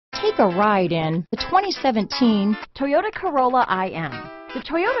Take a ride in the 2017 Toyota Corolla IM. The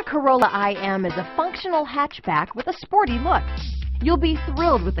Toyota Corolla IM is a functional hatchback with a sporty look. You'll be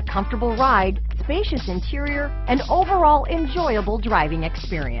thrilled with the comfortable ride, spacious interior, and overall enjoyable driving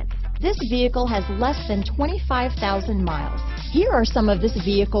experience. This vehicle has less than 25,000 miles. Here are some of this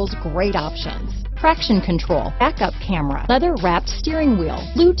vehicle's great options: traction control, backup camera, leather-wrapped steering wheel,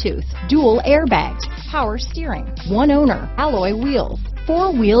 Bluetooth, dual airbags, power steering, one owner, alloy wheels,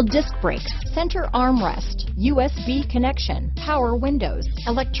 four-wheel disc brakes, center armrest, USB connection, power windows,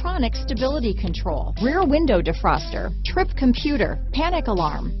 electronic stability control, rear window defroster, trip computer, panic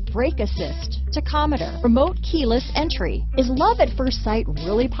alarm, brake assist, tachometer, remote keyless entry. Is love at first sight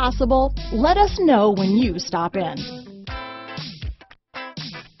really possible? Let us know when you stop in.